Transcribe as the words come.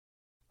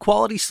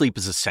Quality sleep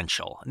is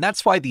essential, and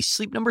that's why the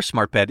Sleep Number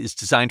Smart Bed is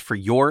designed for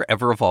your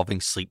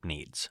ever-evolving sleep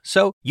needs.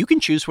 So you can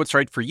choose what's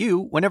right for you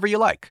whenever you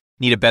like.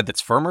 Need a bed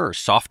that's firmer or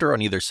softer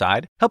on either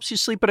side? Helps you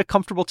sleep at a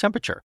comfortable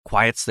temperature,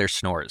 quiets their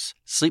snores.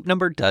 Sleep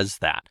Number does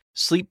that.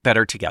 Sleep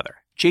better together.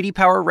 J.D.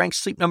 Power ranks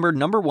Sleep Number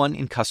 #1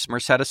 in customer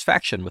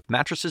satisfaction with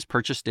mattresses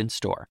purchased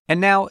in-store.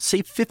 And now,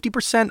 save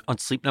 50% on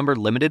Sleep Number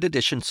limited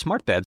edition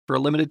smart beds for a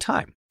limited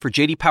time. For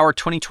J.D. Power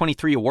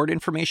 2023 award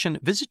information,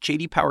 visit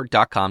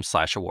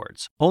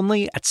jdpower.com/awards.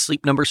 Only at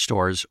Sleep Number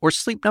stores or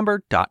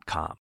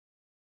sleepnumber.com.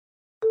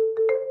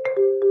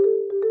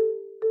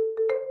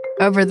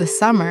 Over the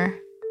summer,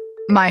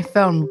 my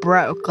phone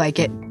broke. Like,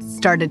 it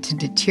started to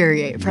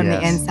deteriorate from the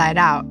inside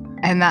out.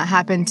 And that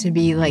happened to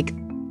be, like,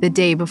 the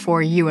day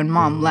before you and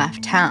Mom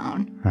left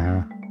town.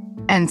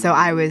 And so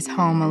I was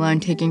home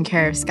alone taking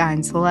care of Sky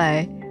and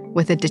Soleil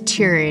with a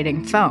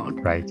deteriorating phone.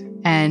 Right.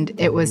 And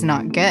it was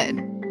not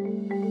good.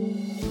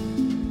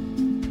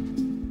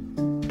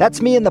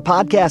 That's me in the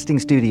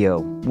podcasting studio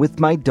with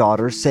my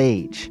daughter,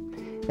 Sage.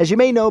 As you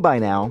may know by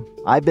now,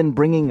 I've been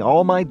bringing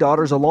all my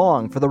daughters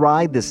along for the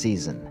ride this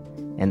season.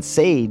 And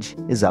Sage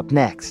is up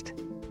next.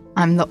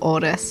 I'm the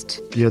oldest.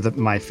 You're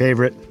my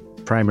favorite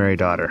primary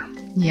daughter.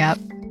 Yep.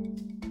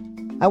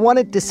 I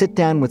wanted to sit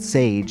down with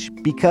Sage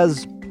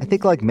because I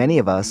think, like many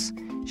of us,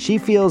 she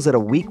feels that a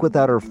week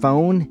without her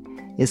phone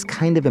is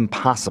kind of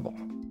impossible.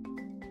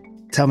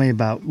 Tell me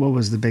about what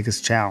was the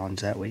biggest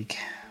challenge that week?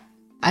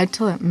 I had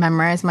to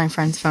memorize my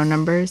friends' phone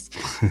numbers,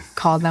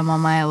 call them on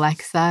my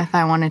Alexa if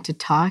I wanted to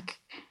talk.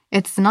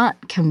 It's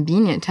not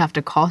convenient to have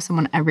to call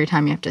someone every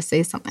time you have to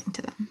say something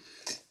to them.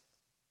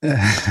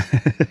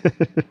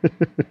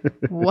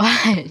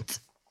 What?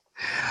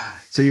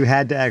 So you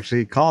had to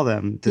actually call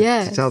them to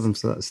Yes. tell them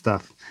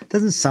stuff.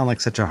 Doesn't sound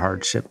like such a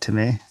hardship to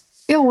me.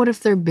 Yeah, what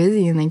if they're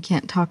busy and they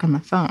can't talk on the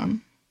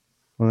phone?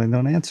 Well, then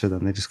don't answer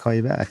them. They just call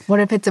you back. What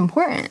if it's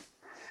important?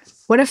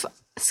 What if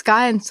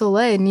Sky and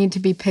Soleil need to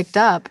be picked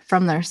up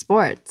from their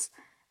sports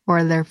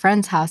or their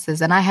friends' houses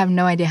and I have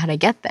no idea how to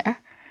get there?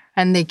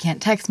 And they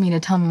can't text me to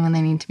tell me when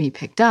they need to be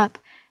picked up.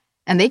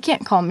 And they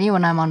can't call me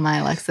when I'm on my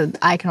Alexa.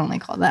 I can only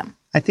call them.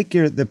 I think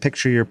the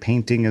picture you're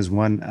painting is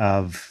one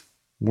of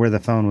where the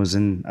phone was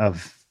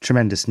of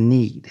tremendous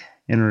need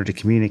in order to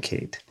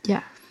communicate.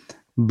 Yeah.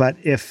 But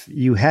if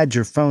you had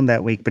your phone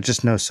that week, but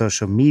just no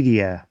social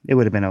media, it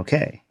would have been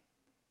okay.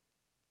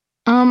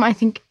 I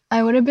think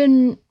I would have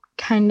been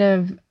kind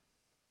of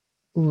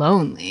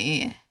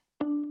lonely.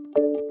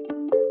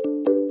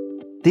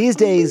 These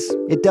days,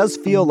 it does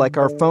feel like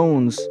our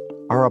phones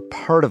are a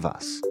part of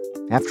us.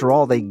 After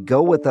all, they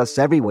go with us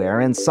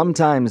everywhere, and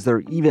sometimes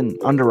they're even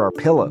under our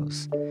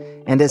pillows.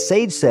 And as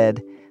Sage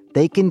said,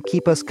 they can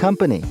keep us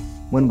company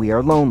when we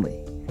are lonely.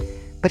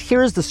 But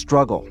here's the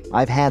struggle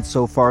I've had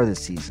so far this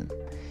season.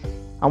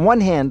 On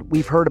one hand,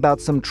 we've heard about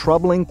some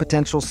troubling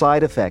potential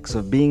side effects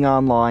of being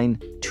online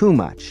too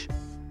much.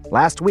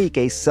 Last week,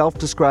 a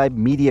self-described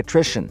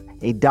mediatrician,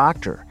 a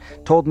doctor,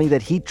 told me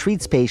that he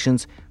treats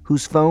patients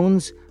whose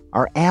phones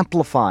are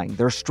amplifying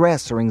their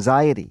stress or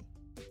anxiety.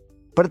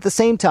 But at the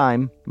same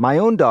time, my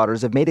own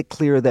daughters have made it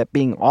clear that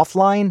being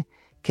offline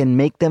can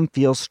make them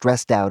feel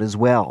stressed out as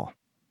well,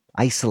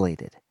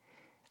 isolated.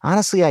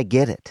 Honestly, I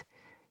get it.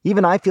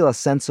 Even I feel a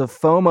sense of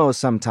FOMO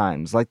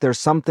sometimes, like there's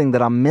something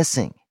that I'm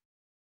missing.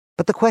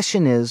 But the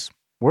question is,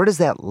 where does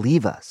that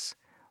leave us?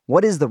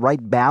 What is the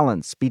right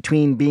balance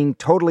between being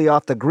totally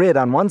off the grid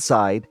on one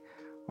side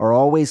or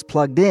always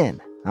plugged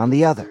in on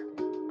the other?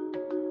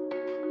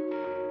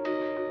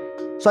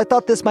 So I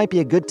thought this might be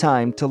a good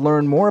time to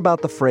learn more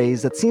about the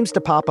phrase that seems to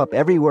pop up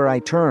everywhere I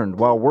turned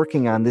while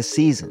working on this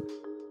season: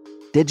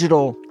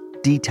 digital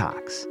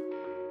detox.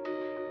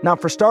 Now,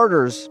 for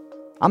starters,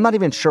 I'm not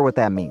even sure what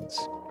that means.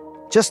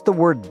 Just the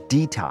word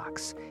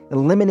detox,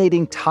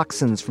 eliminating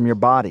toxins from your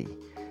body.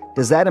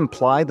 Does that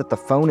imply that the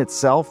phone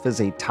itself is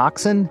a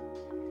toxin?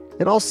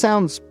 It all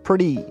sounds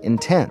pretty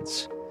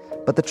intense.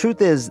 But the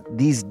truth is,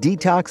 these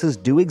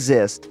detoxes do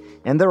exist,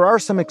 and there are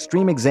some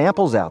extreme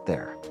examples out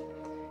there.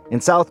 In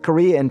South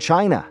Korea and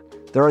China,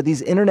 there are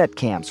these internet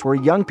camps where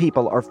young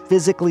people are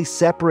physically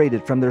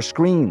separated from their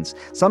screens,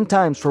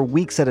 sometimes for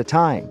weeks at a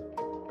time.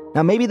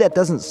 Now, maybe that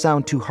doesn't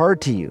sound too hard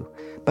to you,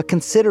 but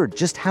consider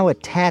just how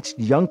attached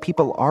young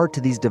people are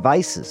to these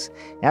devices.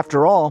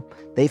 After all,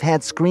 they've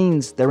had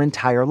screens their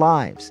entire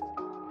lives.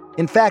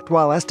 In fact,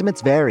 while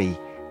estimates vary,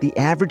 the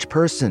average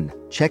person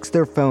checks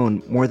their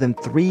phone more than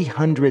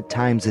 300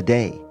 times a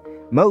day,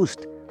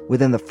 most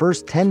within the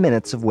first 10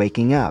 minutes of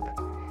waking up.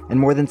 And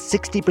more than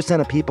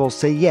 60% of people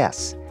say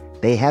yes,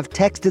 they have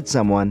texted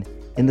someone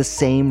in the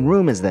same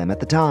room as them at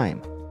the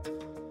time.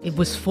 It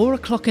was 4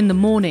 o'clock in the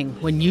morning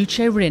when Yu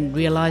Che-rin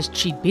realised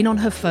she'd been on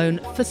her phone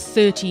for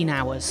 13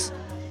 hours.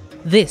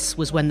 This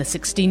was when the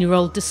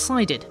 16-year-old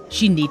decided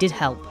she needed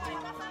help.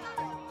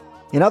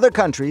 In other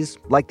countries,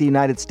 like the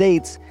United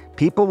States,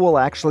 people will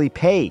actually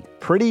pay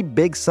pretty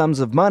big sums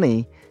of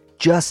money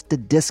just to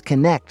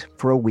disconnect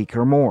for a week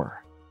or more.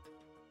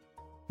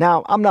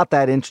 Now, I'm not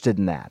that interested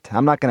in that.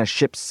 I'm not going to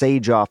ship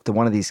Sage off to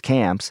one of these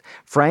camps.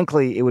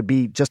 Frankly, it would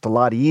be just a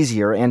lot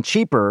easier and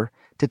cheaper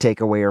to take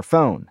away her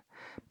phone.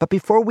 But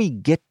before we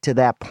get to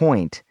that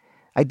point,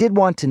 I did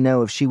want to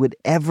know if she would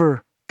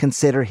ever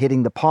consider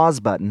hitting the pause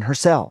button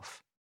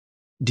herself.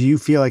 Do you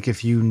feel like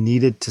if you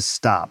needed to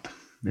stop,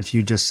 if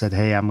you just said,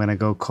 hey, I'm going to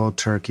go cold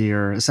turkey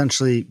or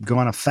essentially go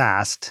on a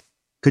fast,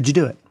 could you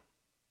do it?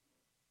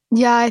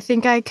 Yeah, I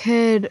think I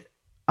could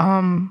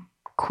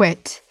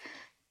quit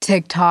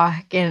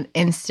TikTok and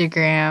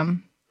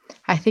Instagram.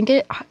 I think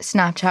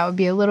Snapchat would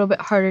be a little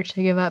bit harder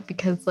to give up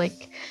because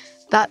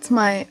that's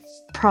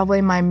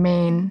probably my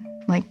main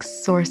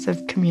source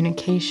of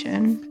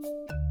communication.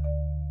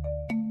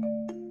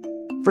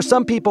 For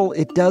some people,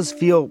 it does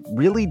feel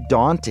really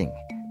daunting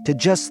to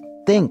just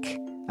think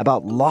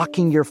about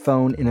locking your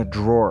phone in a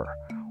drawer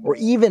or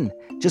even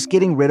just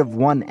getting rid of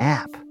one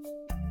app.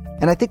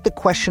 And I think the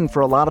question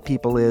for a lot of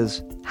people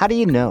is, how do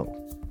you know?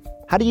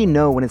 How do you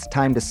know when it's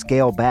time to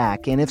scale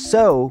back? And if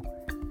so,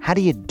 how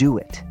do you do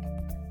it?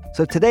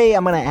 So today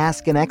I'm going to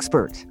ask an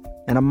expert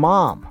and a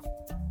mom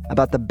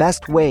about the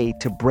best way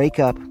to break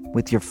up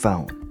with your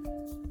phone.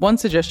 One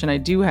suggestion I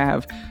do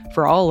have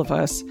for all of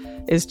us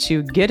is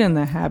to get in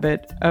the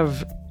habit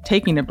of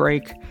taking a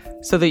break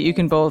so that you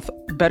can both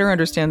better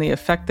understand the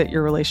effect that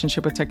your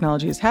relationship with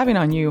technology is having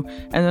on you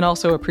and then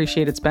also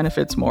appreciate its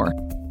benefits more.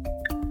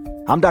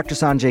 I'm Dr.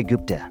 Sanjay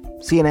Gupta,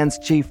 CNN's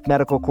chief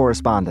medical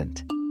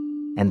correspondent,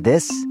 and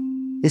this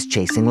is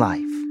Chasing Life.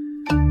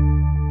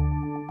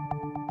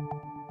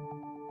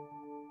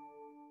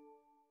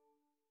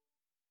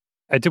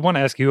 I did want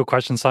to ask you a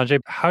question, Sanjay.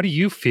 How do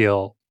you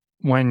feel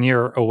when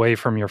you're away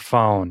from your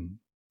phone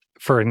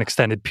for an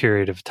extended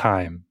period of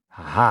time?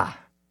 Aha.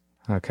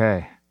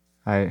 Okay.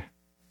 I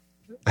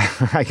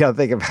gotta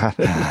think about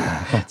it.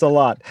 It's a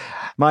lot.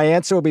 My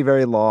answer will be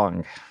very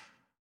long.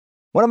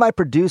 One of my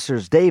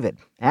producers, David,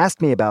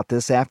 asked me about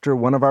this after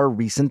one of our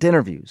recent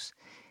interviews.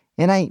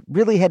 And I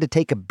really had to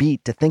take a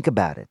beat to think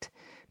about it.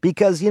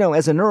 Because,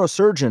 as a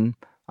neurosurgeon,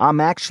 I'm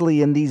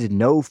actually in these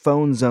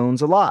no-phone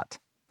zones a lot.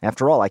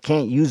 After all, I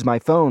can't use my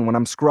phone when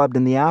I'm scrubbed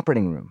in the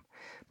operating room.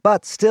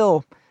 But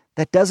still,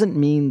 that doesn't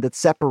mean that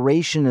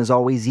separation is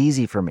always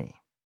easy for me.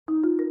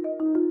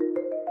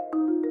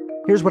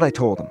 Here's what I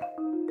told him.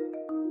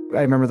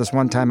 I remember this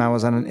one time I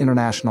was on an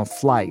international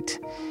flight,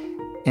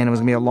 and it was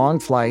going to be a long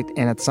flight,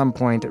 and at some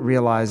point I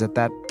realized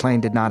that plane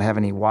did not have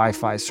any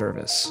Wi-Fi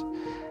service.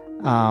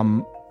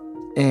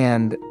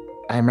 And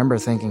I remember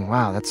thinking,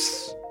 wow,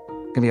 that's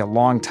going to be a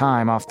long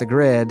time off the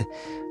grid.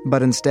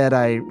 But instead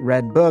I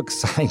read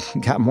books, I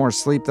got more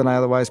sleep than I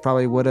otherwise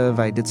probably would have,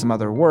 I did some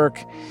other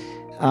work.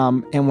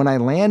 And when I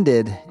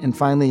landed and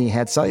finally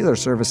had cellular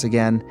service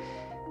again,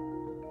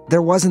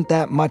 there wasn't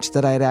that much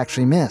that I had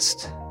actually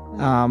missed.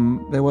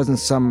 There wasn't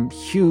some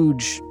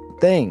huge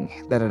thing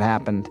that had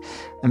happened.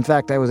 In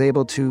fact, I was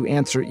able to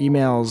answer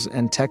emails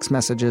and text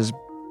messages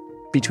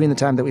between the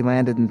time that we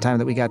landed and the time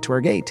that we got to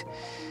our gate.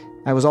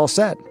 I was all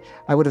set.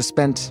 I would have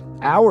spent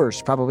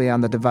hours probably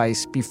on the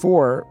device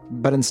before,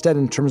 but instead,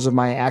 in terms of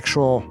my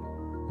actual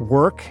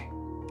work,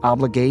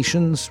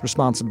 obligations,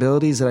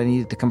 responsibilities that I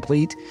needed to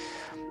complete,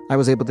 I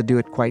was able to do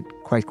it quite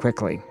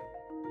quickly.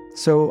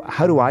 So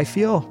how do I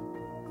feel?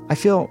 I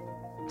feel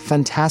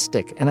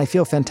fantastic, and I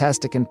feel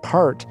fantastic in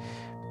part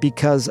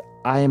because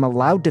I am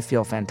allowed to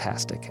feel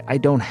fantastic. I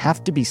don't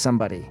have to be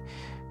somebody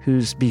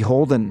who's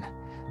beholden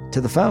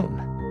to the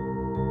phone.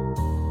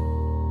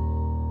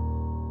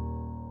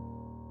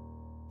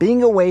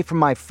 Being away from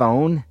my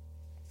phone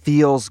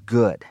feels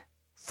good,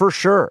 for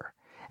sure.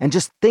 And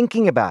just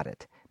thinking about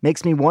it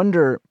makes me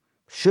wonder,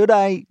 should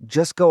I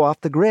just go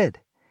off the grid?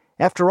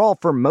 After all,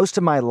 for most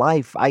of my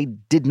life, I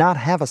did not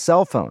have a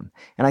cell phone,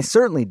 and I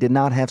certainly did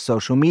not have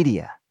social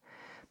media.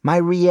 My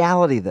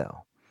reality,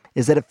 though,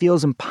 is that it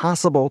feels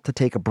impossible to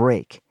take a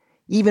break,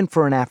 even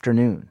for an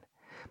afternoon.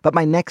 But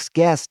my next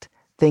guest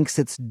thinks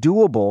it's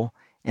doable,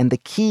 and the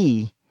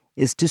key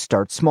is to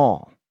start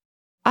small.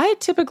 I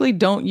typically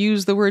don't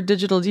use the word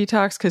digital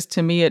detox because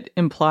to me it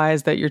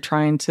implies that you're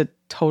trying to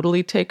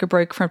totally take a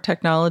break from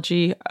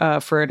technology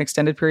for an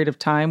extended period of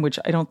time, which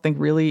I don't think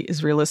really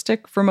is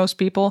realistic for most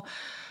people.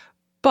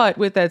 But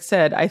with that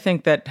said, I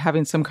think that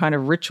having some kind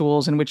of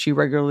rituals in which you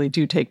regularly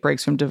do take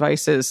breaks from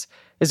devices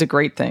is a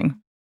great thing.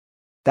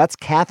 That's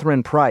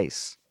Catherine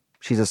Price.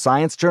 She's a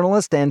science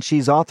journalist and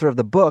she's author of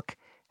the book,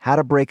 How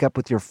to Break Up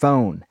with Your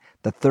Phone,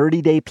 the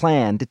 30-day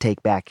plan to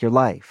take back your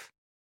life.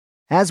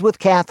 As with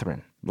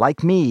Catherine,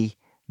 like me,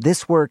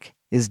 this work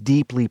is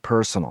deeply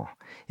personal.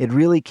 It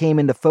really came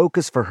into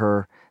focus for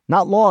her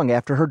not long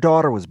after her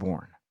daughter was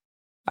born.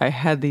 I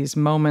had these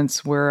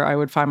moments where I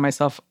would find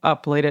myself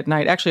up late at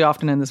night, actually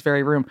often in this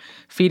very room,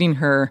 feeding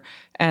her,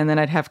 and then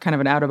I'd have kind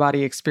of an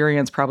out-of-body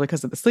experience probably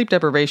because of the sleep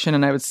deprivation,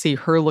 and I would see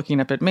her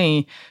looking up at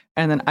me,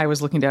 and then I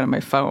was looking down at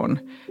my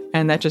phone,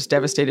 and that just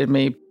devastated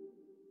me.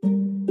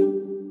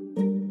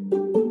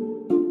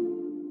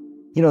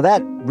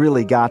 That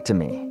really got to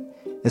me.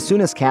 As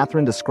soon as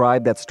Catherine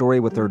described that story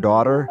with her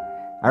daughter,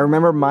 I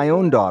remember my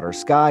own daughter,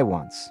 Sky,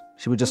 once.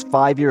 She was just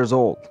 5 years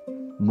old,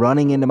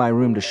 running into my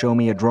room to show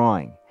me a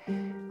drawing.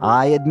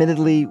 I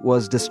admittedly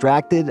was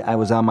distracted. I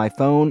was on my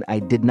phone. I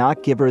did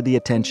not give her the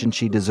attention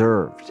she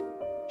deserved.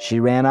 She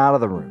ran out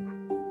of the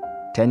room.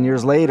 10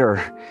 years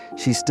later,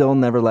 she still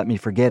never let me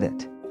forget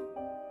it.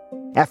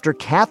 After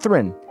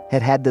Catherine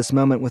had had this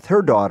moment with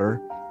her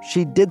daughter,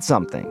 she did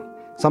something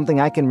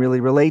I can really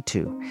relate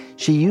to.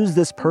 She used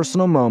this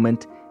personal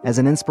moment as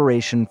an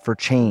inspiration for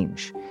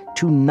change,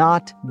 to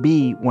not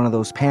be one of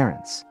those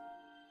parents.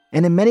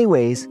 And in many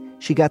ways,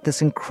 she got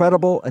this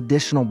incredible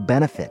additional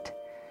benefit.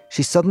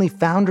 She suddenly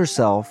found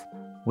herself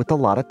with a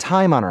lot of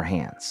time on her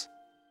hands.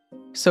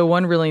 So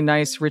one really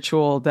nice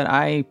ritual that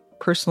I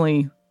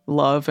personally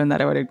love and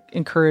that I would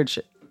encourage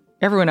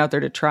everyone out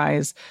there to try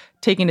is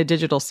taking a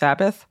digital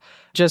Sabbath.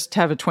 Just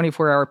have a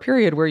 24-hour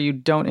period where you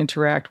don't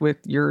interact with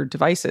your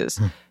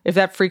devices. If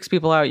that freaks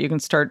people out, you can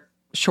start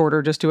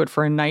shorter, just do it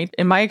for a night.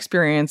 In my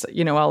experience,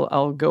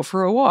 I'll go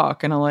for a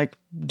walk and I'll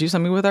do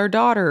something with our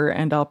daughter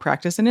and I'll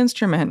practice an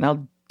instrument and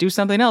I'll do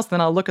something else. Then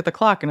I'll look at the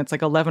clock and it's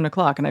 11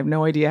 o'clock and I have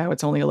no idea how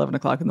it's only 11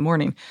 o'clock in the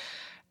morning.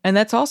 And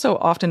that's also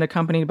often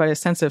accompanied by a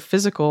sense of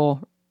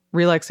physical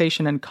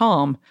relaxation and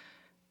calm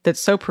that's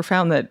so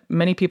profound that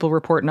many people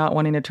report not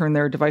wanting to turn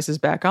their devices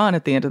back on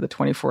at the end of the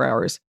 24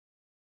 hours.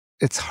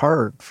 It's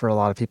hard for a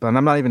lot of people, and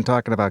I'm not even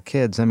talking about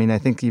kids. I mean, I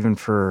think even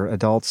for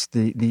adults,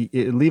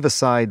 leave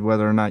aside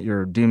whether or not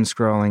you're doom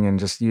scrolling and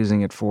just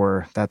using it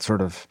for that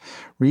sort of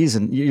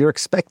reason. You're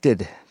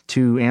expected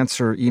to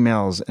answer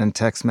emails and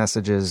text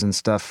messages and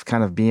stuff,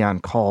 kind of be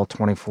on call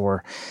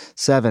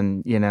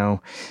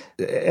 24/7.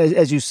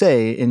 As you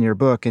say in your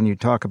book, and you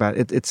talk about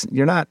it,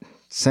 you're not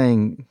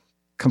saying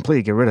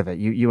completely get rid of it.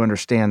 You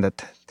understand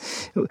that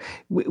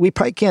we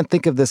probably can't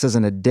think of this as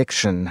an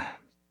addiction,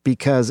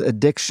 because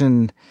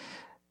addiction,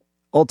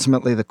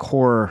 ultimately the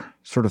core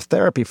sort of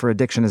therapy for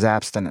addiction is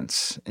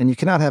abstinence. And you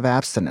cannot have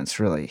abstinence,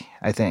 really,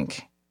 I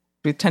think.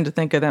 We tend to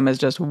think of them as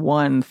just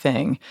one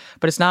thing,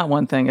 but it's not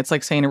one thing. It's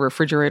like saying a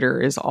refrigerator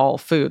is all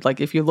food.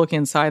 Like if you look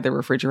inside the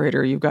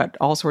refrigerator, you've got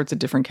all sorts of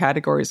different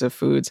categories of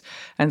foods,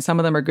 and some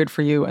of them are good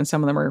for you and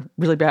some of them are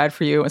really bad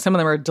for you. And some of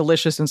them are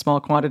delicious in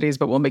small quantities,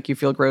 but will make you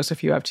feel gross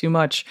if you have too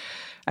much.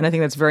 And I think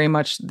that's very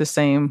much the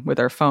same with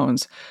our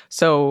phones.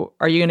 So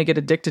are you going to get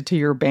addicted to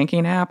your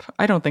banking app?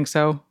 I don't think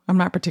so. I'm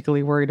not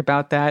particularly worried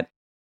about that.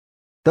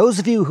 Those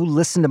of you who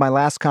listened to my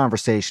last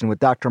conversation with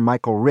Dr.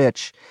 Michael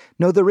Rich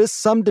know there is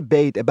some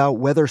debate about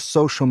whether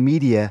social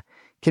media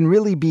can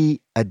really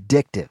be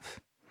addictive.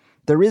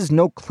 There is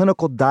no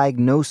clinical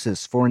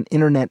diagnosis for an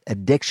internet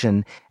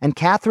addiction, and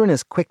Catherine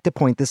is quick to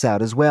point this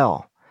out as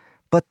well.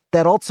 But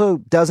that also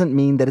doesn't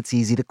mean that it's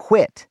easy to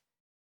quit.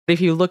 If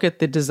you look at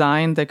the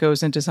design that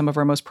goes into some of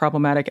our most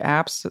problematic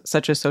apps,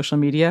 such as social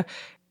media,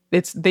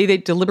 they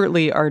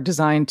deliberately are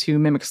designed to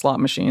mimic slot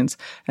machines.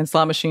 And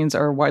slot machines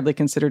are widely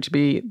considered to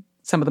be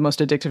some of the most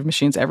addictive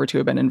machines ever to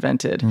have been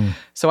invented.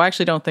 So I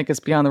actually don't think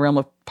it's beyond the realm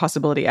of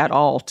possibility at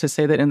all to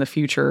say that in the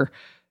future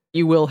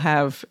you will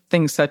have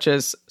things such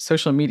as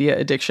social media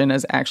addiction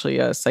as actually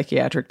a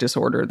psychiatric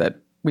disorder that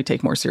we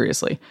take more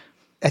seriously.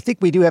 I think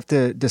we do have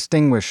to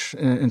distinguish,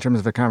 in terms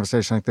of a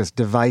conversation like this,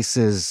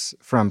 devices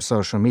from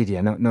social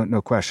media.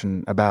 No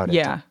question about it.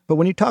 Yeah. But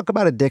when you talk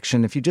about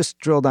addiction, if you just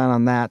drill down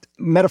on that,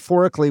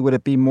 metaphorically, would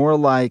it be more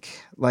like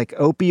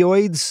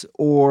opioids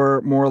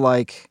or more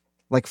like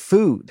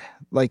food?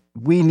 Like,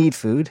 we need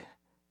food.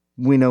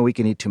 We know we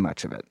can eat too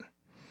much of it.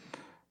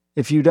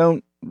 If you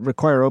don't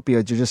require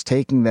opioids, you're just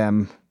taking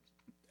them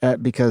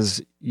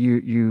because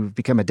you've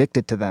become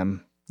addicted to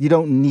them. You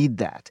don't need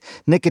that.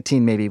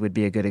 Nicotine maybe would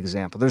be a good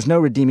example. There's no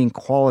redeeming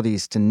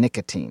qualities to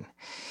nicotine.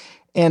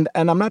 And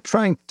I'm not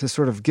trying to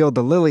sort of gild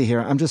the lily here.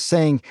 I'm just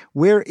saying,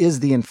 where is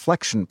the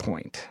inflection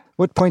point?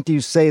 What point do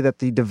you say that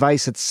the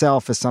device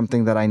itself is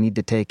something that I need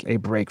to take a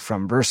break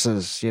from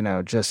versus,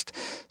 just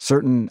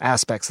certain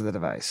aspects of the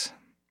device?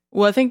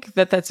 Well, I think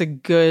that's a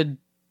good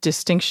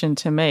distinction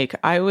to make.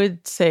 I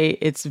would say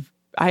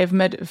I have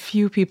met a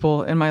few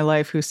people in my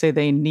life who say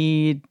they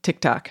need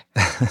TikTok.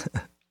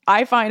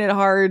 I find it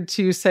hard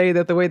to say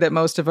that the way that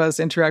most of us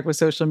interact with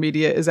social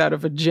media is out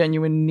of a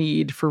genuine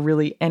need for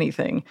really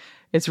anything.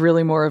 It's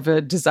really more of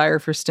a desire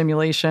for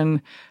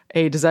stimulation,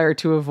 a desire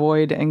to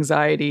avoid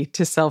anxiety,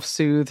 to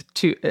self-soothe,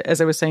 to, as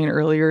I was saying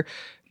earlier,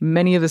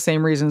 many of the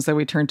same reasons that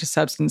we turn to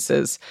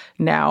substances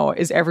now.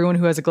 Is everyone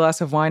who has a glass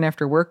of wine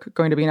after work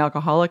going to be an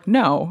alcoholic?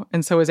 No.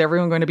 And so is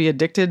everyone going to be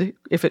addicted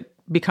if it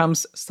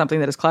becomes something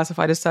that is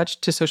classified as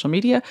such to social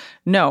media?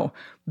 No.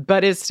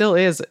 But it still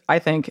is, I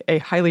think, a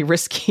highly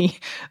risky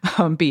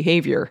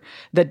behavior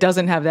that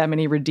doesn't have that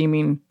many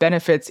redeeming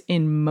benefits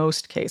in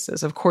most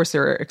cases. Of course,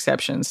 there are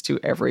exceptions to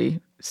every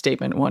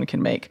statement one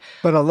can make.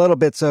 But a little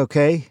bit's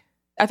okay?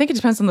 I think it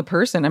depends on the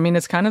person. I mean,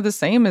 it's kind of the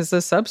same as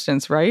a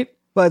substance, right?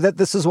 Well,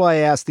 this is why I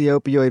asked the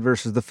opioid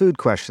versus the food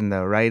question,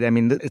 though, right? I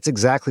mean, it's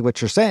exactly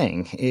what you're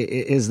saying,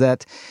 is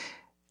that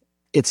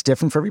it's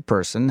different for every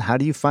person. How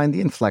do you find the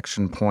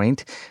inflection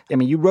point? I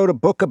mean, you wrote a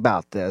book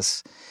about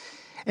this,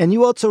 and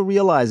you also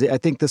realize, I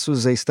think this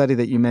was a study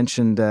that you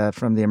mentioned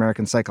from the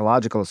American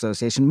Psychological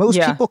Association.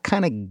 Most people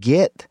kind of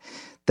get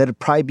that it'd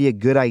probably be a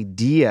good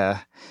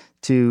idea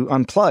to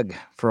unplug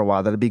for a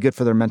while, that it'd be good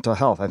for their mental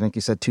health. I think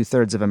you said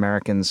 2/3 of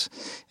Americans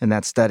in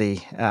that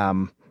study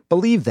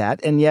believe that,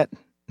 and yet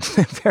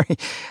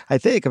I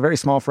think a very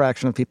small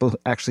fraction of people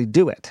actually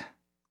do it.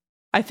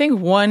 I think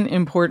one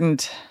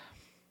important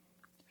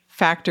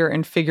factor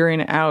in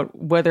figuring out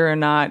whether or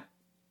not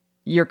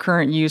your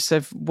current use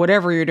of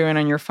whatever you're doing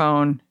on your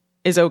phone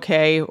is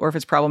okay or if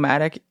it's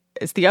problematic,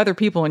 it's the other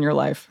people in your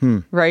life,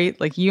 right?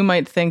 Like you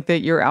might think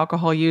that your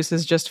alcohol use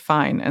is just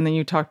fine. And then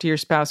you talk to your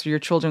spouse or your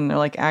children, and they're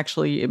like,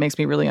 actually, it makes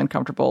me really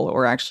uncomfortable,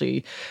 or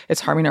actually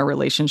it's harming our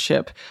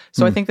relationship.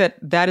 So I think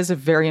that is a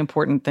very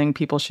important thing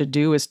people should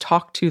do, is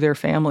talk to their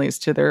families,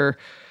 to their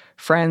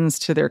friends,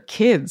 to their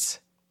kids.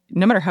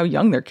 No matter how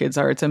young their kids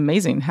are, it's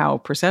amazing how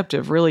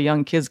perceptive really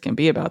young kids can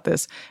be about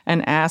this,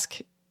 and ask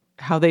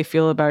how they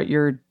feel about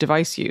your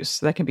device use.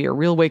 That can be a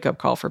real wake-up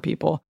call for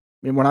people.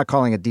 I mean, we're not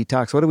calling it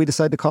detox. What do we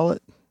decide to call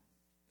it?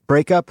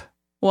 Breakup?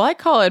 Well, I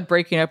call it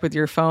breaking up with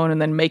your phone and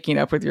then making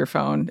up with your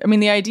phone. I mean,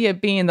 the idea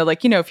being that,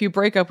 like, if you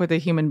break up with a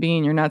human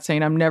being, you're not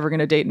saying I'm never going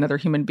to date another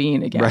human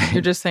being again. Right.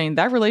 You're just saying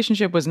that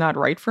relationship was not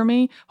right for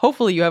me.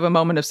 Hopefully you have a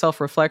moment of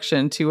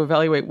self-reflection to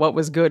evaluate what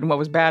was good and what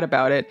was bad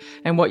about it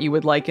and what you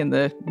would like in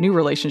the new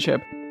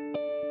relationship.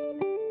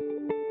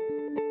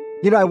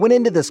 I went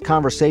into this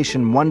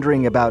conversation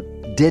wondering about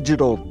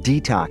digital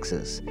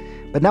detoxes,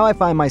 but now I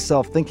find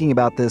myself thinking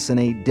about this in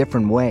a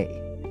different way.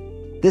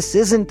 This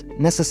isn't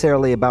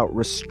necessarily about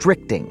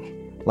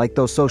restricting, like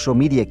those social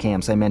media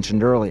camps I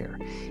mentioned earlier.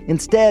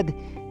 Instead,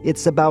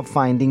 it's about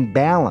finding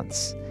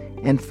balance,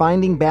 and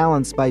finding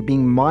balance by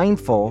being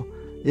mindful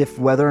if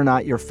whether or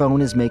not your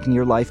phone is making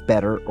your life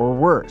better or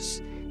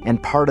worse.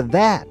 And part of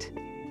that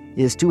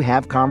is to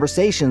have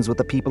conversations with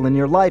the people in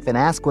your life and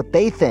ask what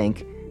they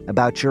think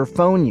about your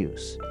phone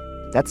use.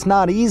 That's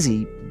not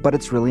easy, but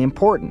it's really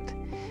important.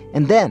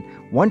 And then,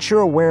 once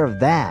you're aware of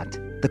that,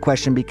 the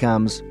question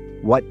becomes,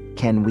 what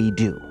can we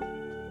do?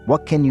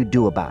 What can you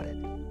do about it?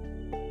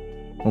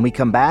 When we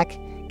come back,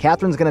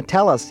 Catherine's going to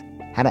tell us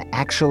how to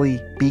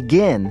actually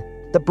begin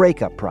the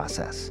breakup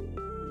process.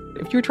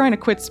 If you're trying to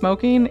quit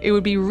smoking, it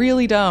would be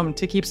really dumb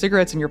to keep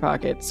cigarettes in your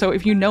pocket. So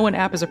if you know an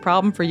app is a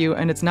problem for you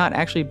and it's not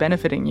actually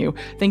benefiting you,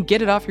 then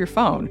get it off your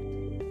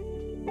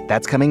phone.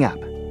 That's coming up.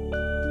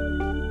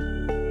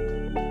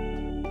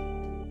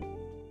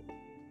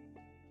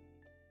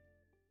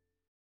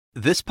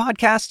 This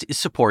podcast is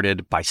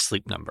supported by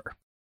Sleep Number.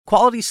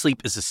 Quality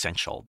sleep is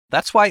essential.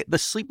 That's why the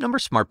Sleep Number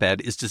Smart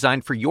Bed is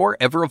designed for your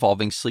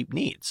ever-evolving sleep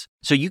needs,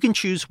 so you can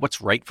choose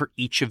what's right for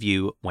each of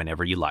you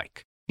whenever you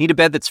like. Need a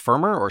bed that's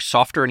firmer or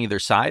softer on either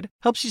side?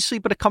 Helps you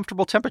sleep at a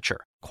comfortable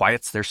temperature.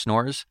 Quiets their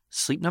snores?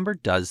 Sleep Number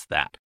does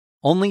that.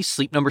 Only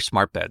Sleep Number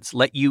Smart Beds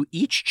let you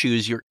each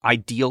choose your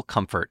ideal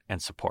comfort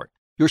and support,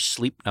 your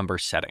Sleep Number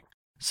setting.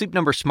 Sleep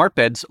Number Smart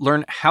Beds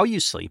learn how you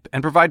sleep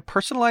and provide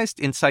personalized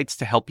insights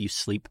to help you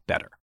sleep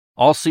better.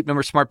 All Sleep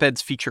Number Smart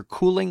Beds feature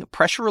cooling,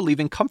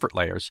 pressure-relieving comfort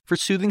layers for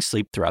soothing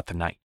sleep throughout the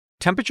night.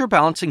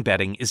 Temperature-balancing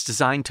bedding is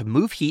designed to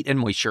move heat and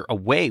moisture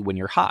away when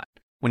you're hot.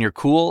 When you're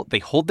cool, they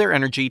hold their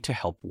energy to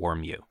help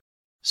warm you.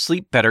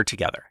 Sleep better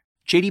together.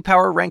 J.D.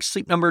 Power ranks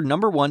Sleep Number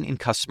 #1 in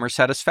customer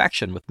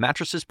satisfaction with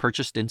mattresses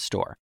purchased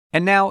in-store.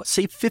 And now,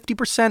 save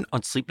 50%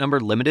 on Sleep Number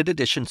limited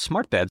edition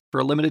smart beds for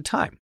a limited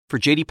time. For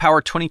J.D.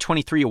 Power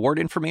 2023 award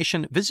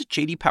information, visit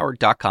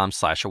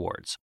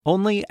jdpower.com/awards.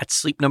 Only at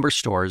Sleep Number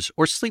stores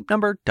or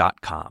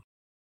sleepnumber.com.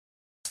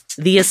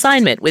 The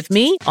Assignment with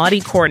me, Audie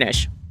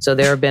Cornish. So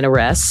there have been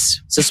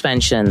arrests,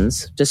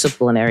 suspensions,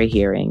 disciplinary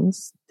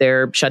hearings.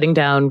 They're shutting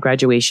down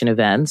graduation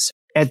events.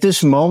 At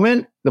this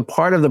moment, the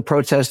part of the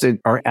protest that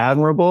are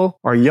admirable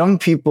are young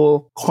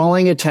people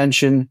calling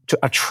attention to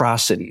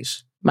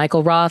atrocities.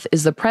 Michael Roth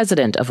is the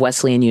president of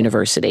Wesleyan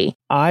University.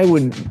 I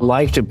would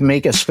like to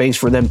make a space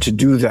for them to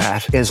do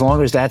that, as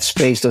long as that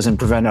space doesn't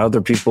prevent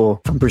other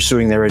people from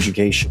pursuing their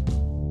education.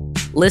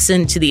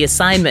 Listen to The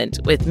Assignment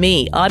with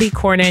me, Audie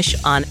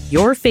Cornish, on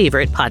your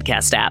favorite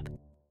podcast app.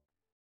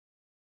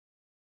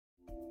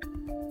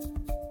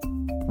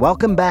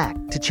 Welcome back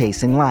to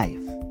Chasing Life.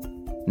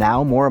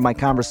 Now, more of my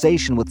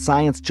conversation with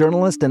science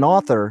journalist and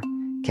author,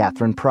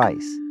 Catherine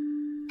Price.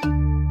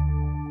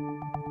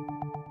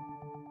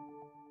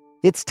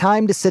 It's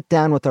time to sit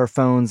down with our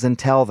phones and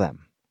tell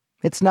them,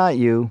 it's not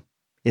you,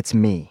 it's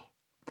me.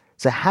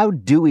 So how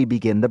do we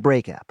begin the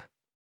breakup?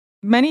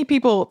 Many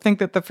people think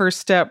that the first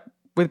step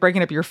with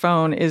breaking up your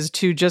phone is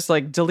to just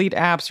like delete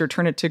apps or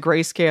turn it to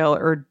grayscale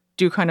or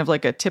do kind of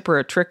like a tip or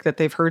a trick that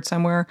they've heard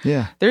somewhere.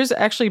 Yeah. There's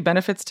actually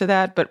benefits to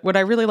that. But what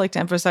I really like to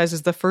emphasize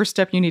is the first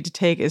step you need to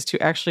take is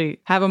to actually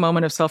have a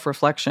moment of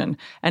self-reflection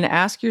and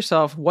ask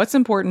yourself what's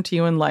important to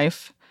you in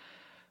life.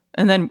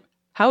 And then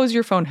how is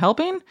your phone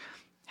helping?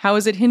 How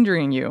is it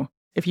hindering you?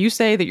 If you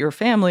say that your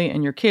family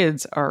and your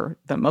kids are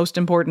the most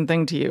important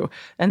thing to you,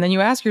 and then you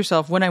ask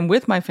yourself, when I'm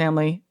with my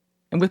family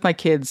and with my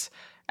kids,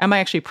 am I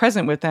actually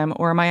present with them,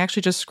 or am I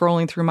actually just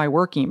scrolling through my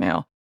work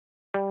email?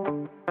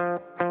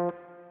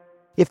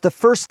 If the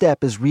first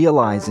step is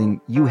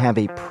realizing you have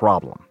a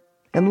problem,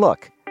 and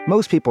look,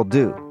 most people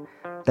do,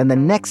 then the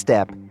next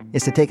step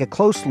is to take a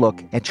close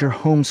look at your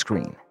home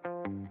screen.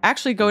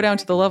 Actually go down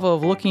to the level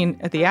of looking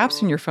at the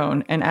apps in your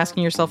phone and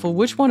asking yourself, well,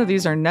 which one of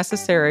these are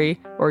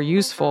necessary or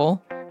useful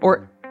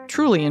or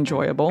truly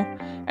enjoyable?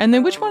 And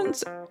then which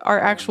ones are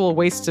actual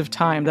wastes of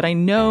time that I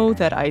know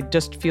that I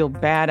just feel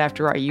bad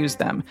after I use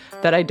them,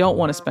 that I don't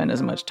want to spend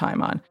as much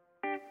time on.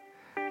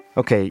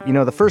 Okay,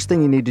 the first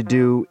thing you need to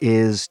do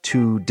is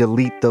to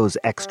delete those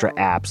extra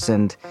apps.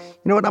 And you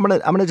know what? I'm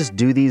gonna just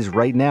do these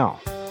right now.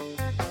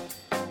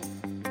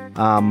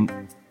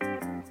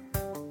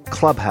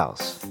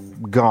 Clubhouse,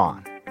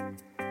 gone.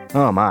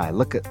 Oh my,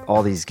 look at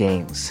all these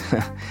games.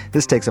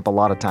 This takes up a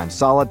lot of time.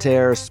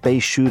 Solitaire,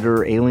 Space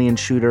Shooter, Alien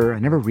Shooter. I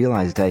never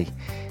realized I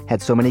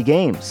had so many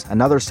games.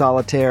 Another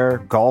Solitaire,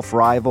 Golf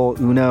Rival,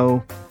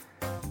 Uno.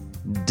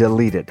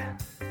 Deleted.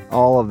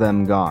 All of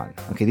them gone.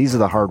 Okay, these are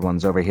the hard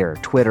ones over here.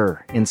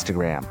 Twitter,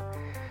 Instagram.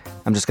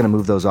 I'm just going to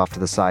move those off to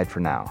the side for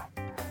now.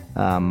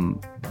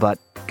 But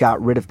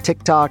got rid of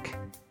TikTok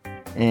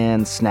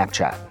and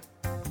Snapchat.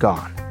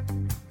 Gone.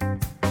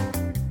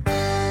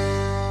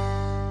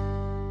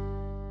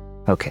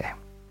 Okay.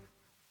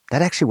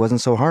 That actually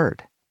wasn't so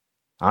hard.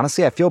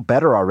 Honestly, I feel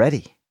better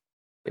already.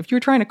 If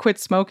you're trying to quit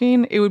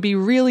smoking, it would be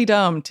really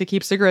dumb to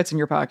keep cigarettes in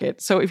your pocket.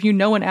 So if you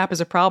know an app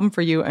is a problem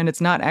for you and it's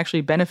not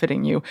actually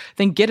benefiting you,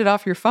 then get it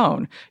off your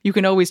phone. You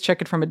can always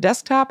check it from a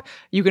desktop.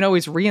 You can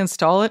always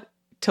reinstall it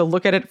to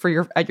look at it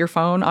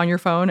on your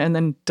phone and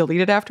then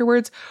delete it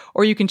afterwards,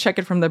 or you can check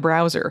it from the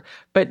browser,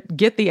 but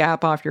get the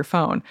app off your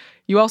phone.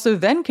 You also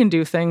then can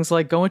do things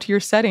like go into your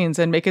settings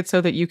and make it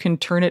so that you can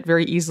turn it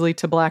very easily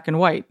to black and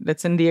white.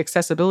 That's in the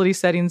accessibility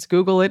settings,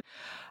 Google it.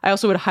 I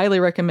also would highly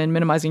recommend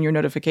minimizing your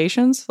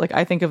notifications. Like,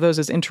 I think of those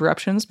as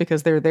interruptions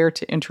because they're there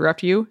to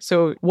interrupt you.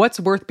 So what's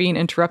worth being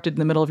interrupted in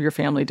the middle of your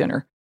family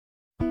dinner?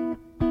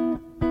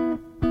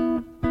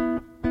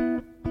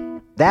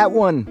 That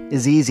one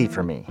is easy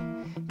for me.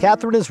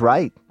 Catherine is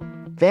right.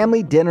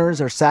 Family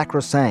dinners are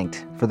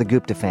sacrosanct for the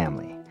Gupta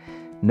family.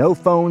 No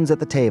phones at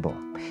the table.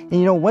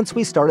 And once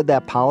we started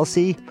that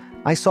policy,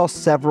 I saw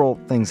several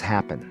things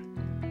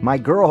happen. My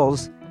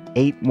girls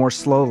ate more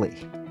slowly.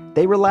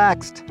 They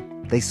relaxed.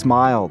 They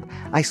smiled.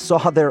 I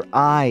saw their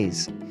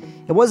eyes.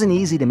 It wasn't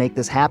easy to make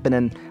this happen,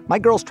 and my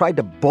girls tried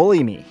to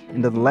bully me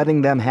into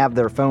letting them have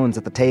their phones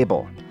at the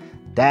table.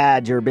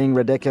 Dad, you're being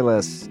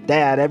ridiculous.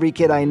 Dad, every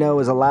kid I know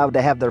is allowed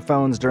to have their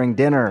phones during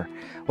dinner.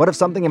 What if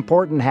something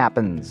important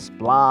happens?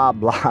 Blah,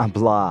 blah,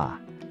 blah.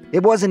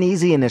 It wasn't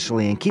easy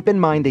initially, and keep in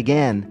mind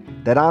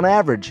again that on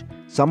average,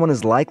 someone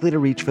is likely to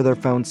reach for their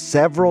phone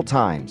several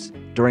times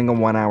during a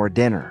 1-hour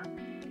dinner.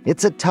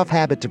 It's a tough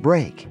habit to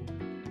break.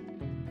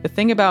 The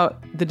thing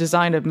about the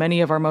design of many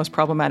of our most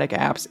problematic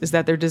apps is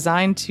that they're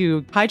designed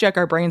to hijack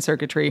our brain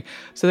circuitry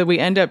so that we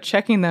end up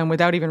checking them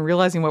without even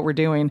realizing what we're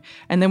doing.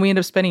 And then we end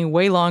up spending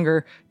way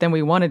longer than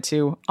we wanted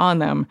to on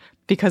them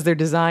because they're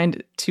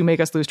designed to make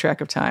us lose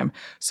track of time.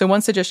 So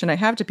one suggestion I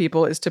have to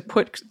people is to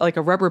put like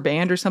a rubber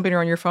band or something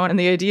around your phone. And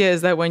the idea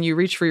is that when you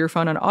reach for your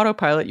phone on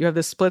autopilot, you have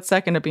this split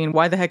second of being,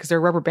 why the heck is there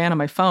a rubber band on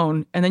my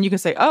phone? And then you can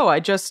say, oh,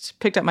 I just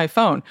picked up my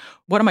phone.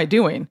 What am I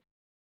doing?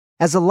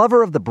 As a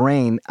lover of the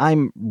brain,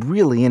 I'm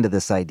really into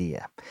this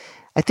idea.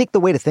 I think the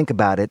way to think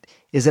about it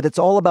is that it's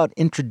all about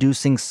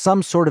introducing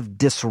some sort of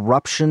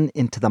disruption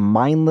into the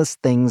mindless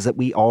things that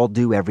we all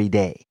do every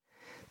day.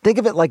 Think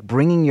of it like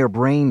bringing your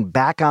brain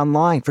back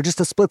online for just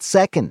a split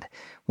second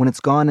when it's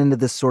gone into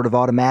this sort of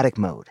automatic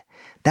mode.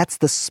 That's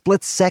the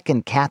split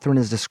second Catherine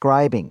is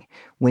describing.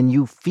 When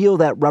you feel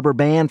that rubber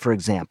band, for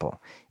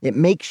example, it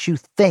makes you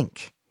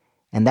think,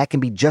 and that can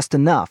be just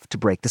enough to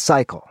break the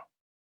cycle.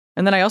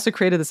 And then I also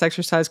created this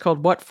exercise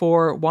called What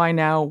For, Why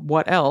Now,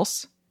 What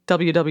Else?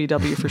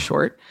 WWW for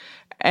short.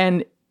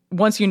 And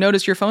once you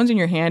notice your phone's in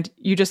your hand,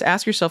 you just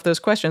ask yourself those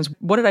questions.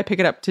 What did I pick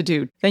it up to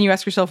do? Then you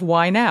ask yourself,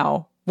 why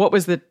now? What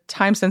was the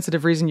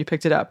time-sensitive reason you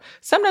picked it up?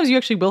 Sometimes you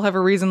actually will have a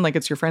reason, like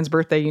it's your friend's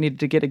birthday, you needed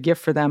to get a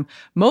gift for them.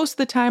 Most of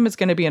the time, it's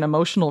going to be an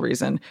emotional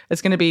reason.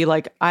 It's going to be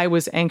like, I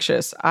was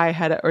anxious,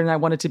 and I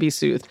wanted to be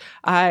soothed.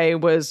 I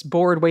was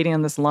bored waiting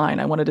on this line.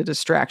 I wanted a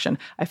distraction.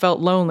 I felt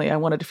lonely. I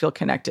wanted to feel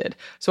connected.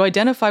 So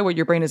identify what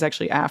your brain is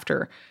actually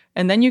after.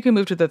 And then you can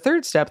move to the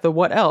third step, the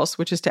what else,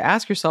 which is to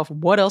ask yourself,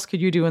 what else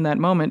could you do in that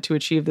moment to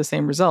achieve the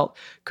same result?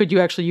 Could you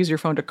actually use your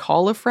phone to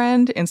call a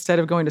friend instead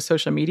of going to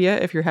social media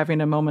if you're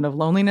having a moment of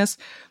loneliness?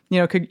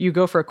 Could you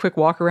go for a quick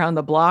walk around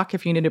the block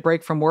if you need a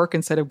break from work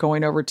instead of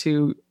going over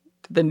to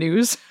the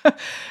news?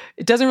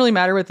 It doesn't really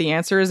matter what the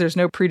answer is. There's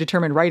no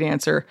predetermined right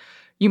answer.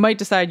 You might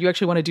decide you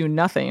actually want to do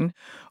nothing,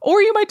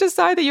 or you might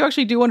decide that you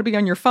actually do want to be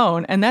on your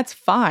phone, and that's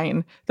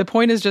fine. The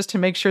point is just to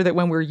make sure that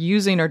when we're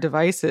using our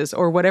devices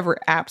or whatever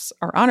apps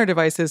are on our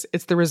devices,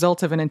 it's the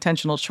result of an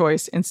intentional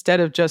choice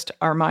instead of just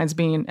our minds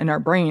being and our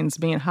brains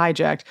being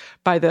hijacked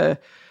by the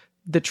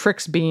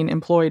tricks being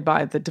employed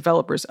by the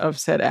developers of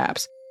said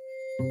apps.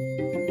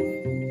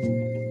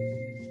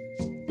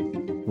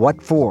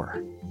 What for?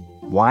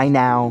 Why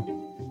now?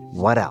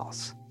 What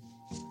else?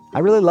 I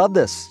really love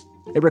this.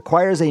 It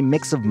requires a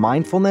mix of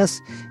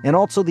mindfulness and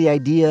also the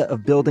idea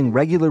of building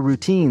regular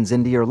routines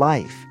into your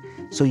life,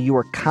 so you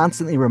are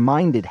constantly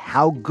reminded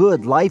how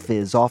good life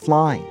is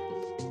offline.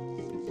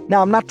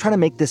 Now, I'm not trying to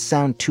make this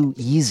sound too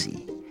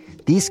easy.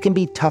 These can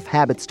be tough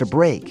habits to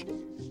break,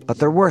 but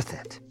they're worth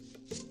it.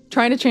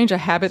 Trying to change a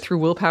habit through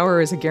willpower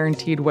is a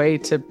guaranteed way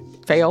to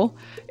fail.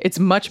 It's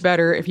much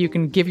better if you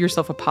can give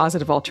yourself a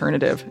positive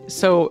alternative.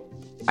 So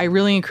I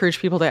really encourage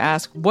people to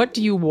ask, what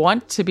do you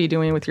want to be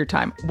doing with your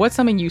time? What's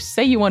something you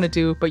say you want to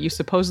do, but you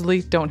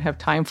supposedly don't have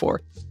time for?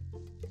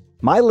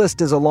 My list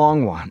is a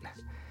long one.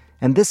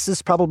 And this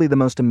is probably the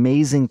most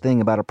amazing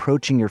thing about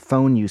approaching your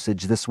phone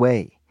usage this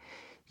way.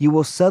 You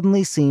will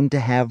suddenly seem to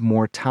have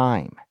more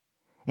time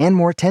and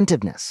more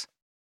attentiveness.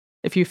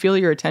 If you feel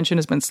your attention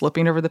has been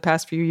slipping over the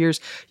past few years,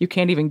 you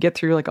can't even get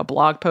through like a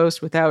blog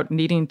post without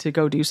needing to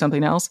go do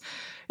something else.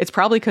 It's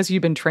probably because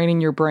you've been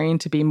training your brain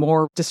to be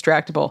more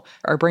distractible.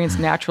 Our brains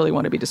naturally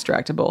want to be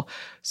distractible.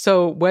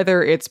 So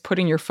whether it's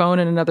putting your phone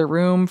in another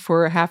room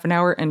for a half an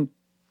hour and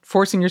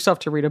forcing yourself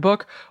to read a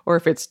book, or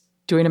if it's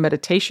doing a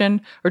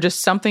meditation, or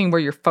just something where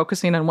you're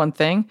focusing on one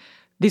thing,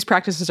 these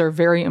practices are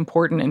very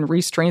important in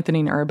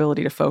re-strengthening our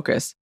ability to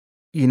focus.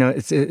 You know,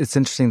 it's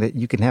interesting that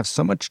you can have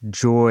so much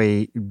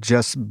joy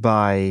just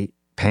by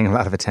paying a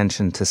lot of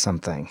attention to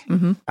something.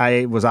 Mm-hmm.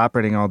 I was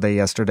operating all day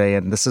yesterday,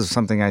 and this is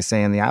something I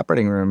say in the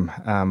operating room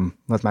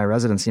with my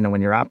residents. You know,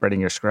 when you're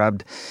operating, you're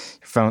scrubbed.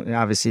 Your phone,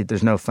 obviously,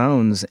 there's no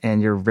phones, and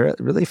you're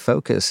really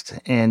focused,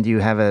 and you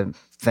have a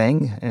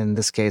thing, in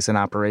this case, an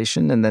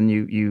operation, and then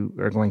you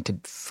are going to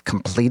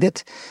complete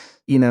it.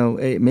 You know,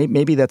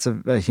 maybe that's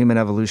a human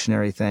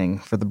evolutionary thing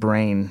for the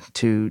brain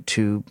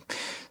to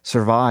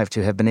survive,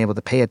 to have been able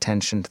to pay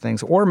attention to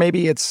things. Or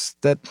maybe it's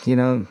that, you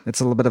know, it's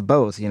a little bit of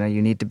both. You know,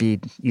 you need to be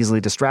easily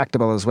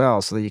distractible as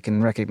well so that you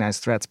can recognize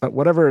threats. But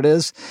whatever it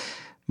is,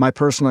 my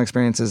personal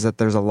experience is that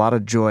there's a lot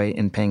of joy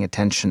in paying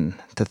attention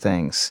to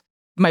things.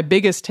 My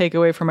biggest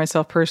takeaway for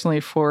myself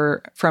personally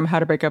from How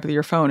to Break Up With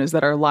Your Phone is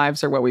that our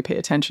lives are what we pay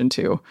attention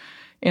to,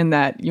 in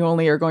that you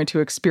only are going to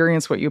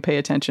experience what you pay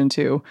attention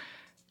to.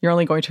 You're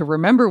only going to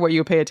remember what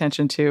you pay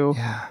attention to.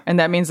 Yeah. And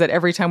that means that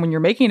every time when you're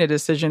making a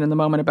decision in the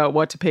moment about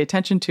what to pay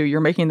attention to, you're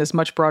making this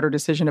much broader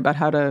decision about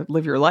how to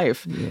live your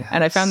life. Yes.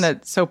 And I found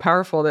that so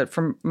powerful that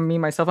for me,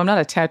 myself, I'm not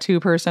a tattoo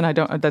person.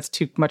 That's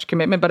too much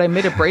commitment, but I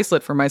made a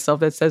bracelet for myself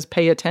that says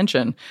pay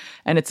attention.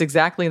 And it's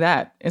exactly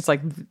that. It's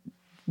like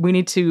we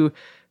need to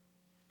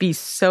be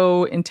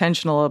so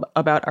intentional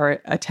about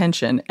our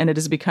attention. And it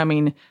is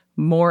becoming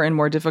more and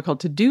more difficult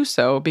to do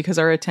so because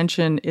our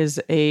attention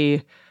is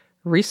a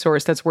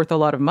resource that's worth a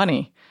lot of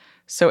money.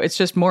 So it's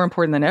just more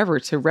important than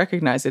ever to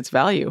recognize its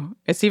value.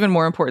 It's even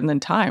more important than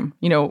time.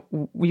 You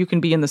know, you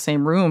can be in the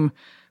same room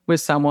with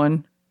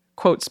someone,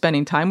 quote,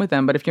 spending time with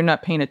them, but if you're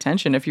not paying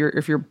attention, if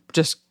you're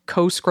just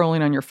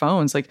co-scrolling on your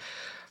phones, like,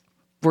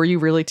 were you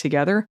really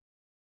together?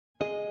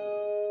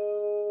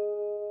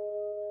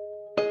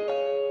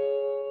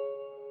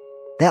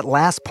 That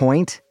last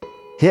point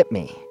hit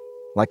me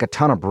like a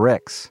ton of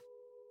bricks.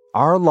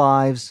 Our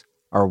lives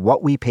are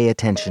what we pay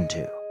attention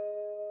to.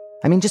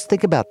 I mean, just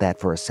think about that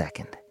for a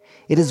second.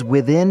 It is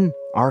within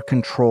our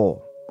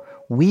control.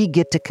 We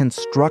get to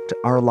construct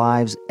our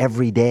lives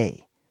every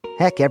day.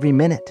 Heck, every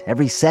minute,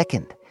 every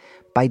second,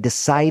 by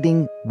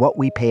deciding what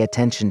we pay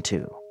attention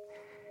to.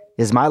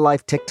 Is my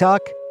life TikTok?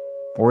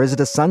 Or is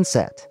it a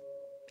sunset?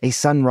 A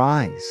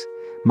sunrise?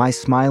 My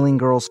smiling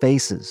girls'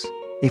 faces?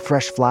 A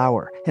fresh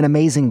flower? An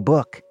amazing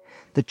book?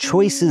 The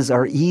choices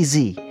are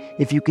easy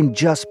if you can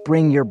just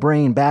bring your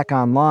brain back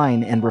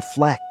online and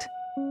reflect.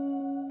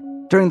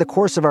 During the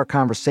course of our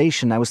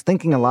conversation, I was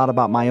thinking a lot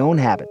about my own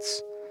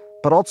habits,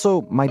 but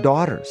also my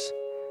daughters.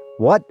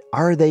 What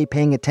are they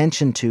paying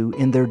attention to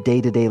in their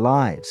day-to-day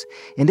lives?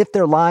 And if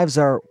their lives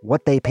are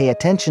what they pay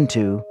attention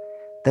to,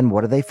 then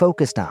what are they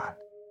focused on?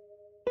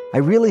 I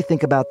really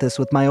think about this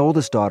with my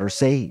oldest daughter,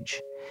 Sage.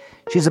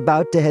 She's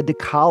about to head to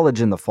college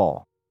in the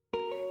fall.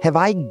 Have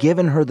I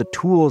given her the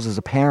tools as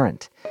a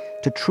parent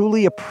to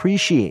truly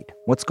appreciate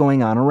what's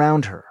going on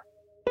around her?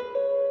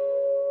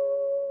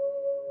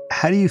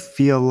 How do you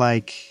feel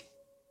like,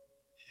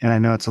 and I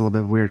know it's a little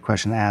bit of a weird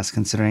question to ask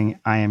considering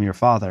I am your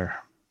father,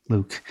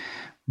 Luke,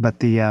 but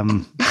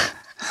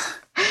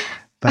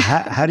but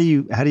how do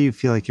you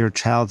feel like your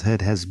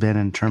childhood has been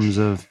in terms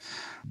of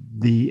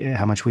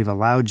how much we've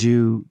allowed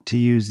you to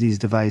use these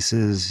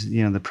devices,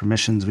 you know, the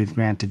permissions we've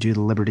granted you, the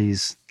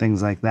liberties,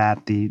 things like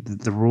that,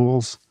 the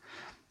rules?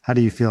 How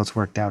do you feel it's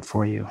worked out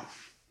for you?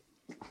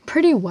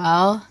 Pretty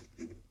well.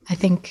 I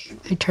think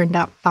I turned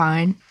out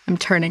fine. I'm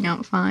turning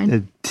out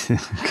fine.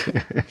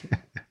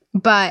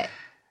 But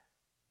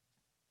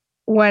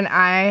when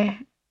I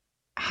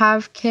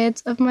have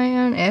kids of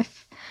my own,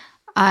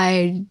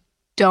 I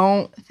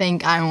don't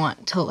think I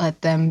want to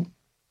let them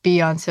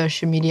be on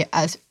social media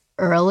as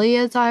early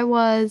as I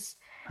was.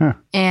 Huh.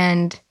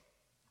 And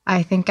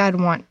I think I'd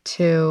want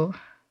to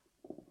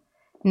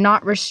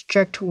not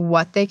restrict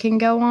what they can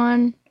go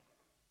on.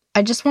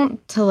 I just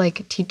want to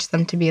teach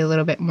them to be a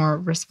little bit more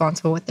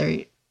responsible with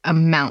their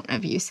amount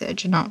of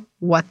usage, not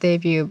what they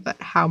view, but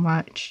how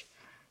much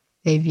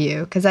they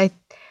view. Because I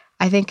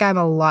think I'm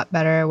a lot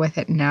better with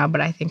it now, but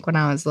I think when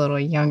I was a little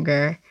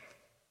younger,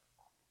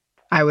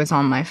 I was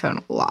on my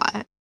phone a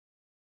lot.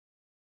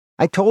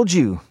 I told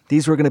you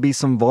these were going to be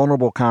some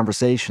vulnerable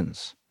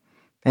conversations.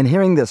 And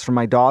hearing this from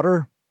my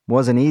daughter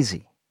wasn't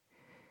easy.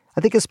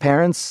 I think as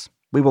parents,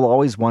 we will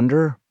always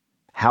wonder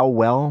how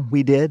well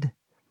we did.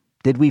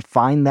 Did we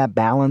find that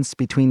balance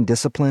between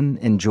discipline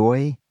and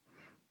joy,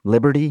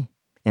 liberty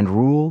and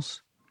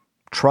rules,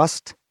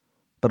 trust,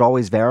 but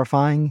always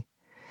verifying?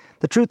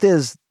 The truth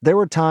is, there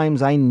were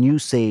times I knew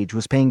Sage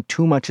was paying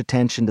too much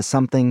attention to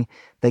something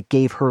that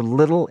gave her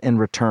little in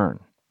return.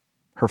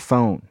 Her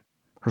phone,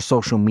 her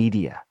social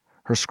media,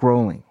 her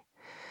scrolling.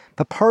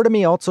 But part of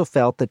me also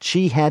felt that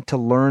she had to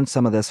learn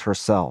some of this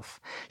herself.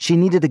 She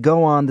needed to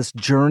go on this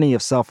journey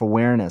of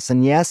self-awareness.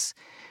 And yes,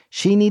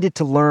 she needed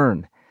to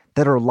learn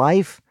that her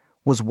life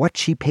was what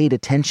she paid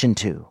attention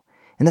to,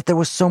 and that there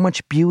was so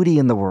much beauty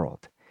in the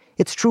world.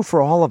 It's true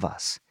for all of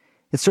us.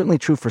 It's certainly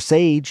true for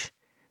Sage,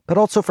 but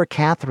also for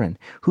Catherine,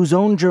 whose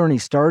own journey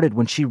started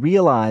when she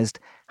realized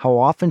how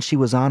often she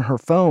was on her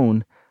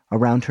phone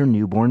around her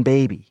newborn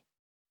baby.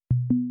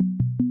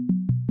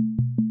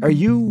 Are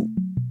you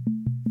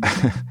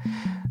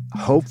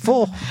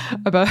hopeful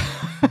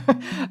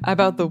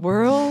about the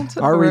world?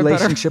 Our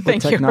relationship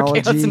with technology?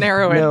 Okay, let's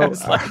narrow it. No, I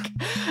was like,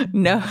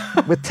 no.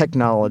 With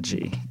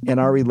technology and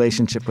our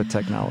relationship with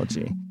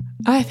technology.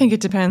 I think it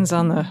depends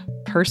on the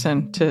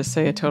person, to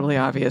say a totally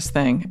obvious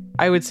thing.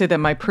 I would say that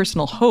my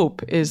personal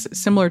hope is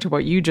similar to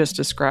what you just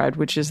described,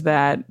 which is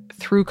that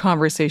through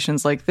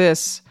conversations like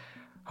this,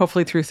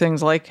 hopefully through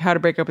things like How to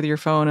Break Up With Your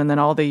Phone and then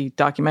all the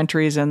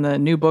documentaries and the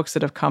new books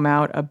that have come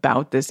out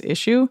about this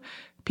issue,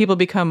 people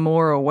become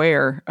more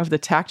aware of the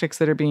tactics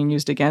that are being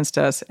used against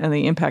us and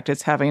the impact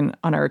it's having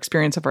on our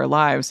experience of our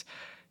lives,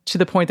 to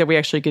the point that we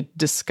actually get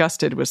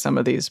disgusted with some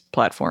of these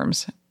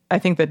platforms. I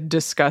think that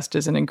disgust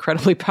is an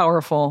incredibly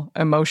powerful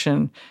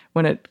emotion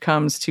when it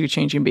comes to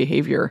changing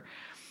behavior.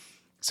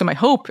 So my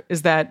hope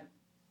is that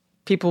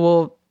people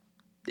will,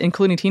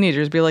 including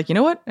teenagers, be like, you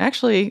know what?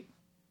 Actually,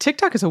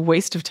 TikTok is a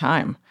waste of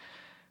time.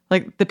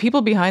 Like, the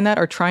people behind that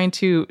are trying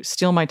to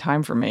steal my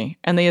time from me,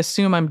 and they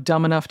assume I'm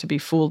dumb enough to be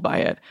fooled by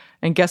it.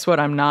 And guess what?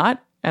 I'm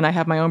not, and I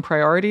have my own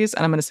priorities,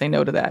 and I'm going to say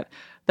no to that.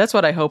 That's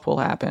what I hope will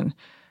happen.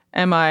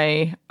 Am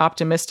I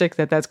optimistic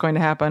that that's going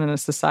to happen on a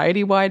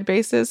society-wide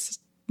basis?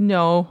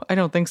 No, I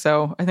don't think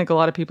so. I think a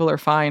lot of people are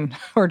fine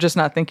or just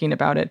not thinking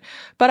about it.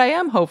 But I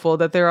am hopeful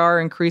that there are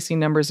increasing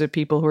numbers of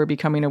people who are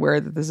becoming aware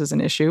that this is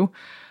an issue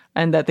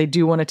and that they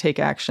do want to take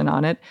action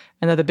on it.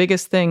 And that the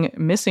biggest thing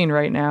missing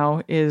right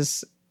now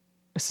is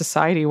a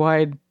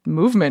society-wide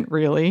movement,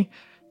 really,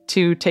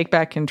 to take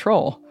back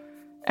control.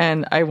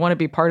 And I want to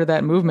be part of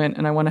that movement,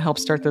 and I want to help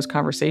start those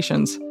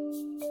conversations.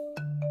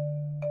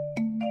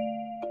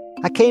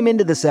 I came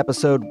into this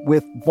episode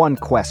with one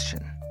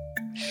question.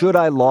 Should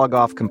I log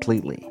off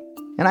completely?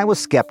 And I was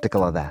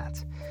skeptical of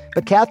that.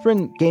 But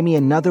Catherine gave me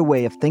another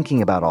way of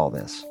thinking about all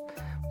this.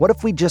 What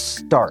if we just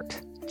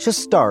start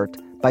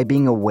by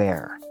being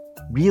aware,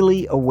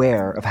 really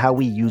aware of how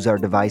we use our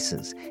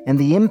devices and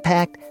the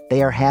impact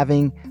they are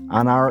having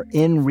on our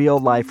in real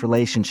life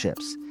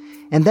relationships.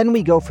 And then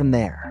we go from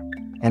there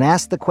and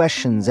ask the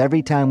questions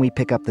every time we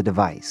pick up the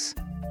device.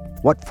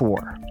 What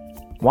for?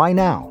 Why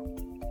now?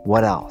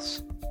 What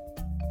else?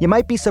 You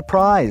might be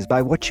surprised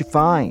by what you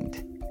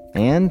find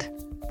and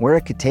where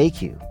it could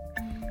take you.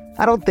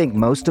 I don't think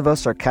most of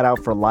us are cut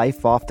out for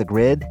life off the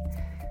grid,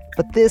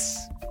 but this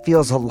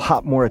feels a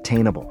lot more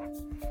attainable.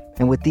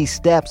 And with these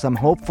steps, I'm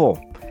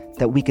hopeful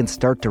that we can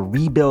start to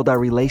rebuild our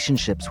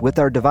relationships with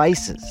our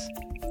devices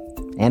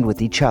and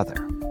with each other.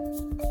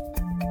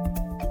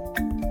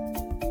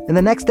 In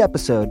the next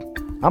episode,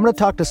 I'm going to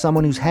talk to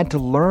someone who's had to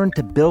learn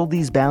to build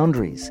these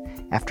boundaries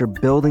after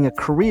building a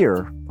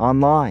career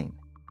online.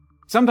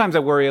 Sometimes I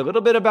worry a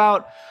little bit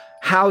about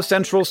how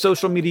central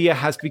social media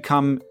has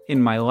become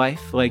in my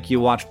life. Like,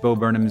 you watch Bo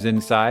Burnham's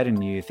Inside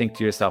and you think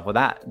to yourself, well,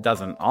 that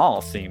doesn't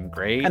all seem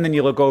great. And then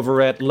you look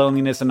over at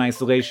loneliness and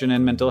isolation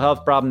and mental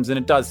health problems, and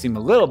it does seem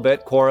a little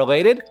bit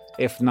correlated,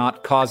 if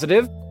not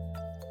causative.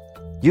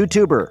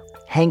 YouTuber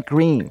Hank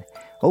Green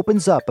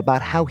opens up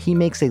about how he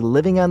makes a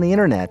living on the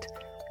internet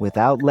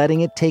without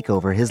letting it take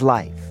over his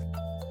life.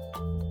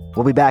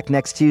 We'll be back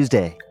next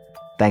Tuesday.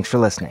 Thanks for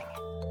listening.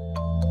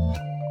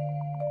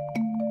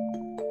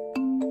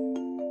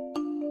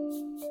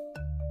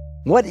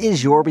 What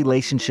is your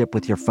relationship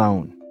with your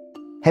phone?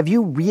 Have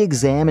you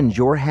re-examined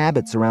your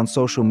habits around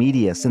social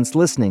media since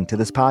listening to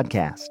this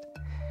podcast?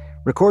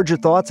 Record your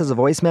thoughts as a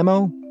voice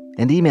memo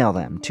and email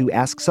them to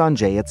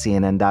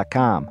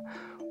asksanjay@cnn.com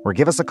or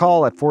give us a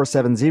call at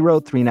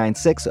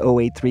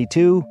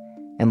 470-396-0832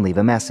 and leave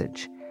a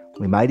message.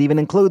 We might even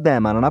include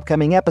them on an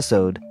upcoming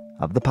episode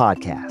of the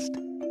podcast.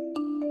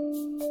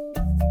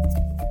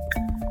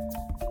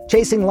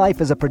 Chasing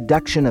Life is a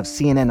production of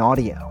CNN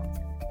Audio.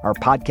 Our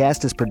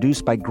podcast is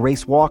produced by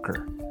Grace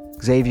Walker,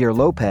 Xavier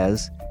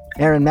Lopez,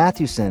 Aaron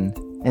Mathewson,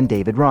 and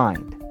David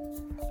Rind.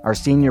 Our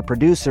senior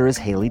producer is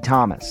Haley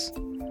Thomas.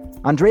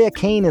 Andrea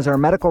Kane is our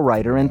medical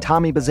writer, and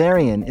Tommy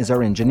Bazarian is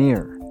our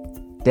engineer.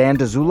 Dan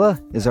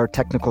Dzula is our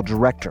technical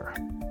director.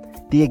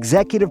 The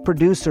executive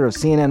producer of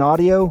CNN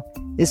Audio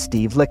is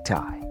Steve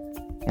Lichtai.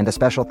 And a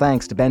special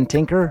thanks to Ben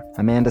Tinker,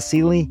 Amanda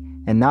Seeley,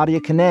 and Nadia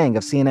Kanang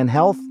of CNN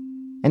Health,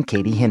 and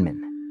Katie Hinman.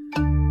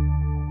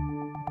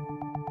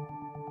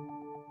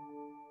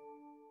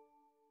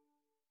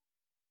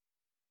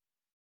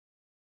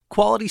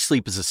 Quality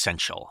sleep is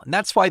essential, and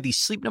that's why the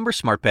Sleep Number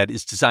Smart Bed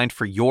is designed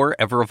for your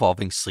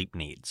ever-evolving sleep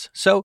needs.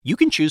 So you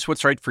can choose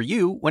what's right for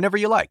you whenever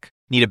you like.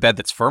 Need a bed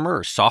that's firmer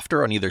or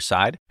softer on either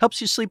side? Helps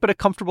you sleep at a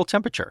comfortable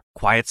temperature.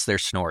 Quiets their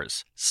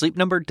snores. Sleep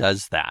Number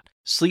does that.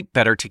 Sleep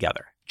better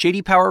together.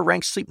 J.D. Power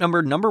ranks Sleep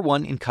Number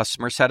 #1 in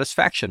customer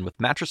satisfaction with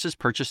mattresses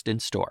purchased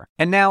in-store.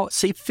 And now,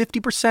 save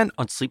 50%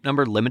 on Sleep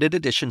Number limited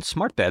edition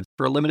smart beds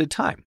for a limited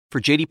time. For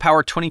J.D.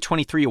 Power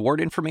 2023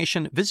 award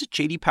information, visit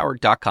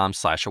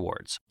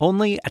jdpower.com/awards.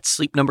 Only at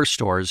Sleep Number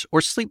stores or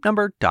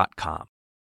sleepnumber.com.